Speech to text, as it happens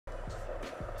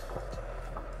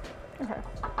Okay.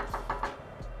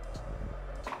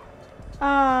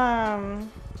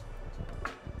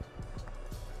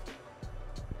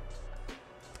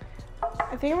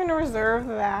 I think I'm going to reserve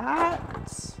that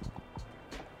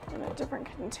in a different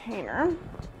container.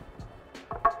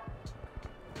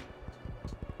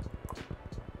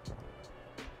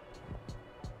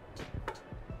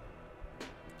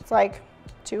 It's like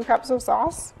 2 cups of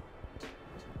sauce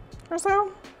or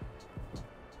so.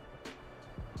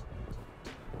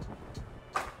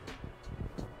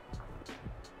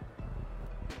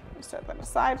 Set that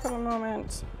aside for the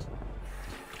moment.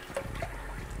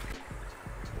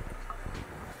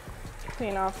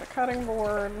 Clean off the cutting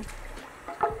board.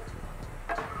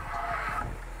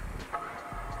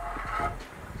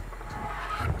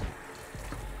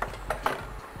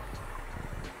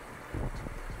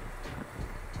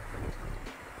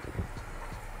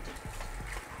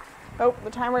 Oh, the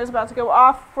timer is about to go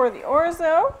off for the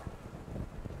orzo.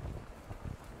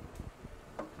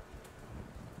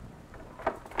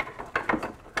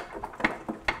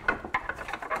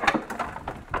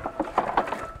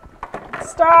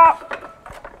 Stop.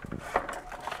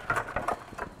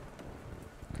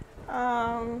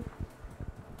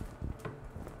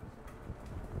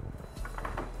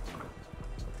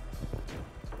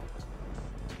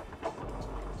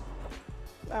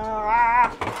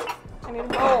 I need a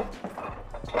bowl.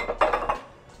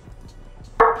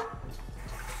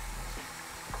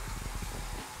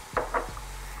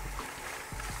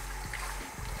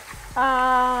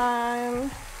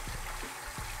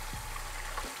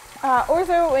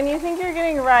 Orzo, when you think you're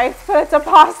getting rice, but it's a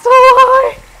pasta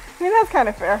line. I mean, that's kind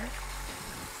of fair.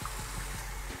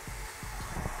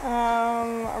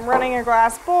 I'm running a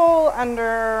glass bowl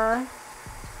under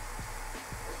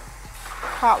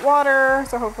hot water,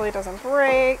 so hopefully it doesn't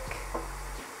break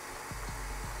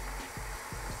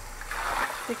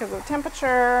because of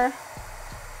temperature.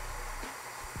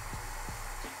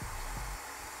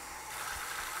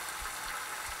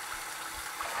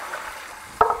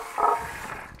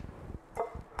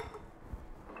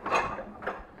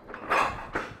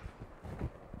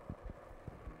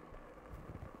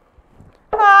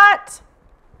 Hot.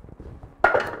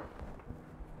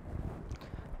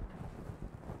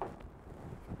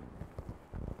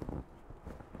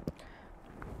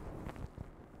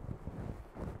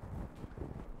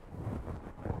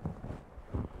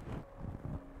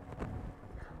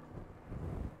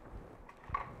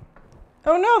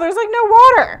 Oh no, there's like no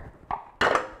water.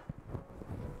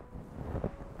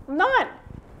 None.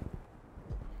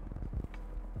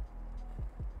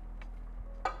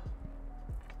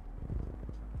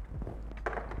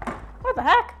 What the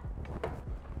heck?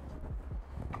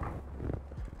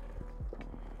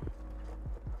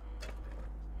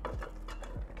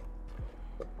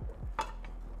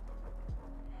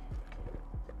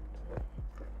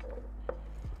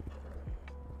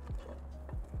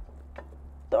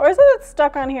 The orzo that's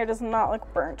stuck on here does not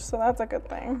look burnt, so that's a good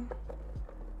thing.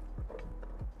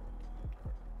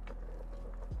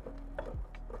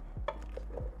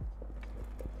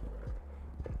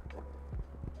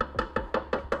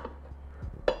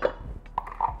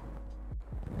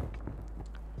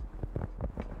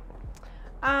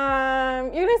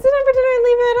 You're gonna sit down for dinner and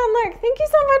leave it on lurk. Thank you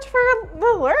so much for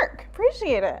the lurk.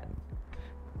 Appreciate it.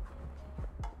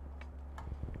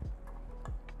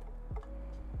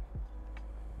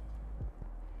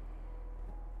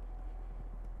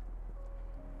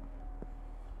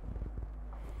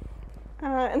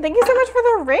 And thank you so much for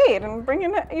the raid and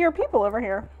bringing your people over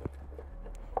here.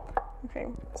 Okay,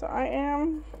 so I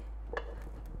am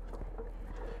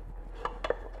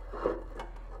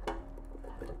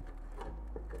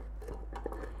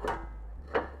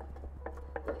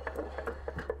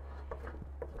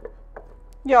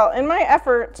y'all, in my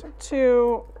effort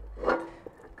to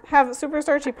have super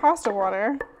starchy pasta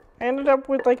water, I ended up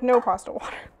with like no pasta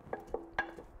water.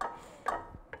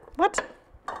 What?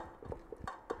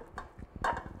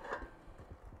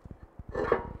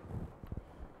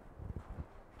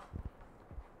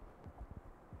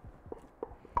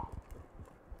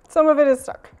 Some of it is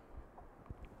stuck.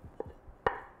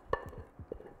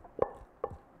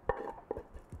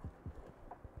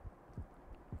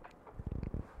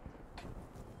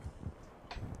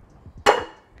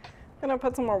 Gonna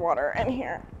put some more water in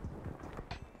here.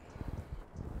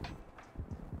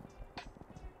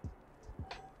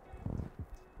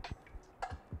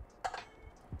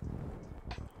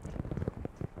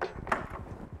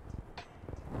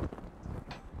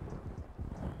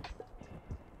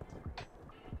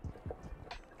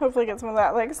 Hopefully get some of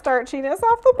that like starchiness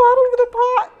off the bottom of the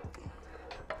pot.